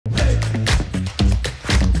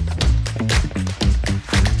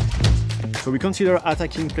So we consider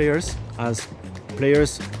attacking players as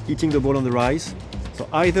players hitting the ball on the rise. So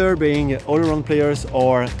either being all-around players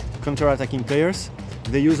or counter-attacking players,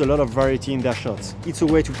 they use a lot of variety in their shots. It's a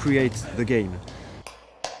way to create the game.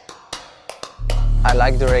 I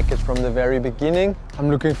like the racket from the very beginning. I'm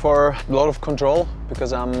looking for a lot of control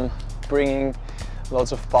because I'm bringing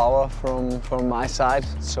lots of power from my side.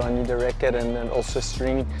 So I need a racket and then also a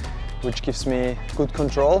string which gives me good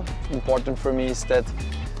control. Important for me is that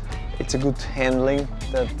it's a good handling,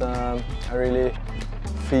 that I really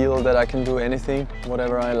feel that I can do anything,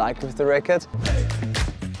 whatever I like with the racket.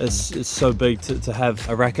 It's so big to have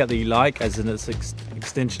a racket that you like, as in it's an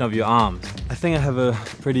extension of your arms. I think I have a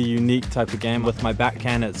pretty unique type of game. With my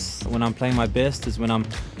backhand, it's when I'm playing my best is when I'm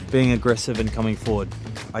being aggressive and coming forward.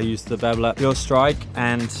 I use the Babolat Pure Strike,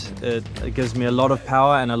 and it gives me a lot of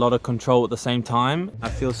power and a lot of control at the same time. I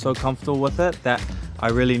feel so comfortable with it that I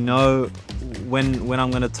really know when I'm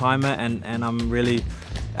going to time it, and I'm really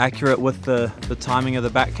accurate with the timing of the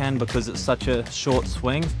backhand because it's such a short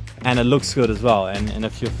swing. And it looks good as well, and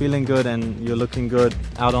if you're feeling good and you're looking good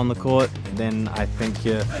out on the court, then I think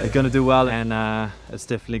you're going to do well, and it's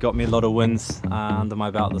definitely got me a lot of wins under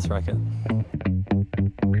my belt, this racket.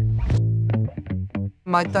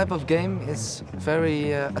 My type of game is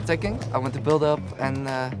very attacking. I want to build up and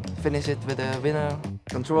finish it with a winner.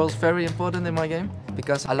 Control is very important in my game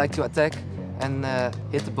because I like to attack and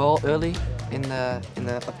hit the ball early in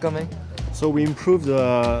the upcoming. So we improved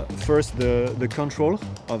first the control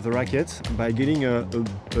of the racket by getting a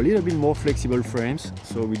little bit more flexible frames.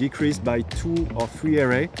 So we decreased by 2 or 3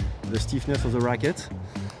 array the stiffness of the racket.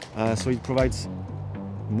 So it provides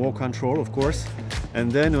more control, of course. And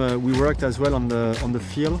then we worked as well on the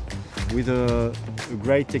feel with a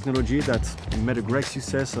great technology that made a great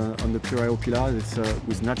success on the Pure IO pillar. It's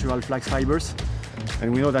with natural flax fibers.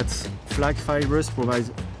 And we know that flax fibers provide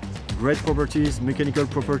great properties, mechanical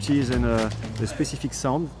properties, and a specific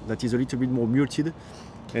sound that is a little bit more muted.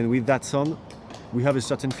 And with that sound, we have a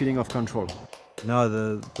certain feeling of control. No,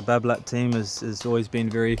 the Babolat team has always been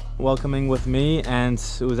very welcoming with me, and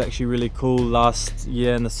it was actually really cool. Last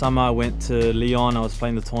year in the summer I went to Lyon. I was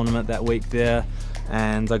playing the tournament that week there,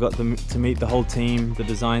 and I got to meet the whole team, the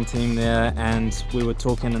design team there, and we were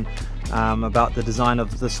talking about the design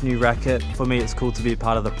of this new racket. For me, it's cool to be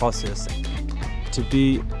part of the process. To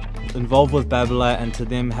be involved with Babolat and to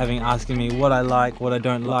them asking me what I like, what I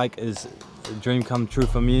don't like, is a dream come true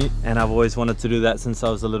for me, and I've always wanted to do that since I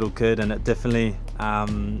was a little kid, and it definitely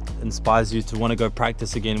inspires you to want to go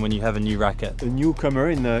practice again when you have a new racket. A newcomer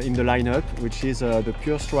in the lineup, which is the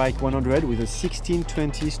Pure Strike 100 with a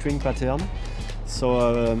 1620 string pattern.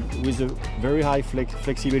 So with a very high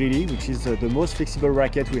flexibility, which is the most flexible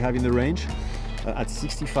racket we have in the range. At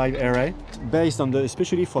 65 array, based on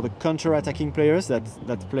especially for the counter-attacking players that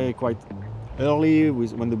play quite early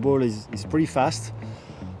when the ball is pretty fast.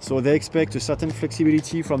 So they expect a certain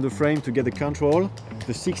flexibility from the frame to get the control.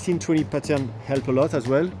 The 1620 pattern help a lot as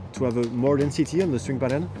well to have more density on the string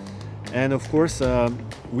pattern. And of course,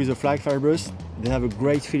 with the flag fibers, they have a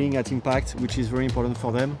great feeling at impact, which is very important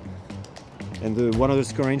for them. And the 100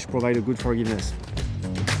 score range provide a good forgiveness.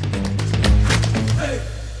 Hey!